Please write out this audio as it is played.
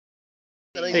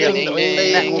Guys!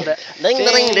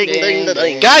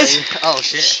 Oh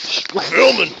shit. We're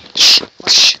filming!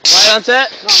 Light on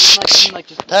set? No, I mean like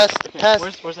just... Test, Okay,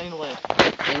 test. where's anal light?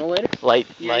 Anal later? Light,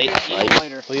 Yeah, light, yeah, light.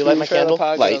 lighter. Will you light my candle?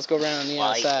 Let's Light. go around the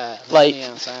Light. outside. Light. The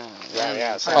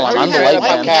outside. Hold on, I'm the light Why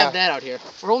do man. we have that out here?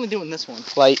 We're only doing this one.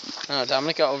 Light, No,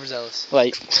 Dominic got overzealous.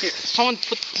 light. Here, someone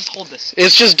just hold this.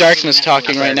 It's just darkness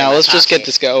talking right now. Let's just get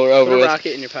this over Put a with.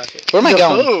 rocket in your pocket. Where am I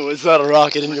going? Oh, it's not a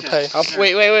rocket in your pants.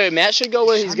 Wait. Matt should go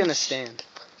where he's gonna stand.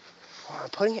 Oh, I'm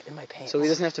putting it in my pants. So he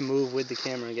doesn't have to move with the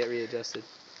camera and get readjusted.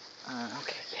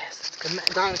 Okay, yes.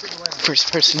 That's good.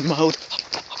 First person mode.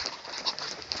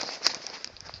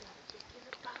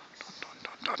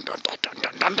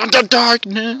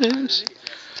 Darkness.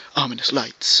 Ominous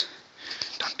lights.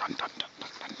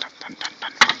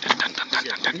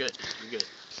 You're good.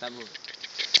 Stop moving.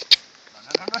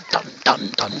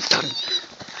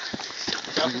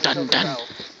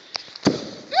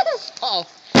 Oh.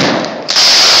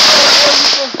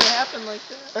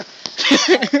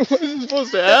 It wasn't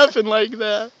supposed to happen like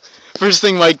that. First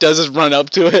thing Mike does is run up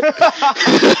to it.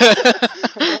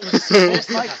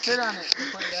 Mike, sit on it.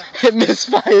 It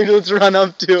misfired. Let's run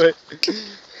up to it.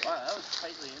 Wow, that was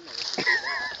tightly in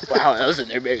there. Wow, that was in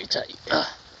there very tight. That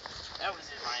was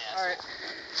in my ass. Alright.